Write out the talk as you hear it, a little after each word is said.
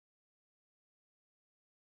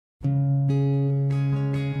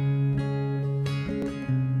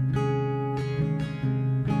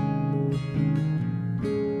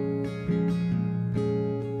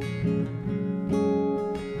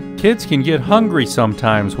Kids can get hungry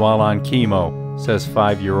sometimes while on chemo, says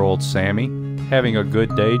 5-year-old Sammy, having a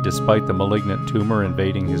good day despite the malignant tumor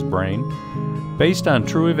invading his brain. Based on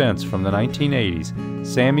true events from the 1980s,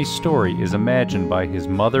 Sammy's story is imagined by his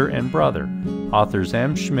mother and brother, authors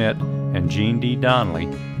M. Schmidt and Gene D. Donnelly,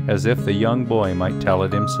 as if the young boy might tell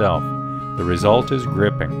it himself. The result is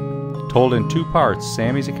gripping. Told in 2 parts,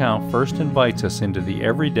 Sammy's account first invites us into the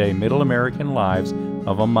everyday middle American lives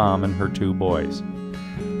of a mom and her 2 boys.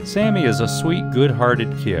 Sammy is a sweet,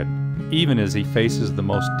 good-hearted kid, even as he faces the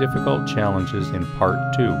most difficult challenges in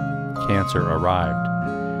Part 2, Cancer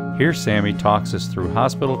Arrived. Here Sammy talks us through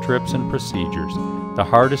hospital trips and procedures, the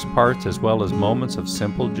hardest parts as well as moments of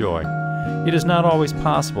simple joy. It is not always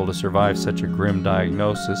possible to survive such a grim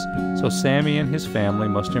diagnosis, so Sammy and his family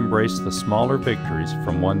must embrace the smaller victories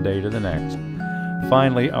from one day to the next.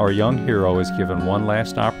 Finally, our young hero is given one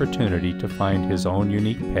last opportunity to find his own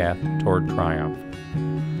unique path toward triumph.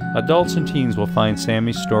 Adults and teens will find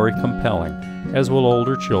Sammy's story compelling, as will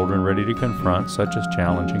older children ready to confront such a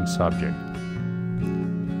challenging subject.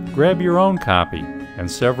 Grab your own copy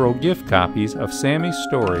and several gift copies of Sammy's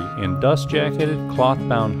story in dust-jacketed,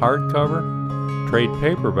 cloth-bound hardcover, trade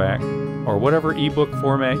paperback, or whatever ebook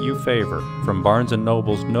format you favor, from Barnes &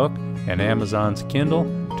 Noble's Nook and Amazon's Kindle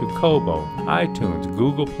to Kobo, iTunes,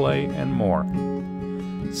 Google Play, and more.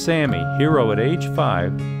 Sammy, Hero at Age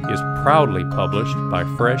 5 is proudly published by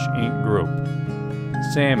Fresh Ink Group.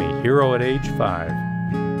 Sammy, Hero at Age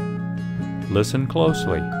 5. Listen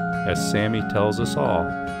closely as Sammy tells us all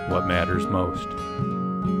what matters most.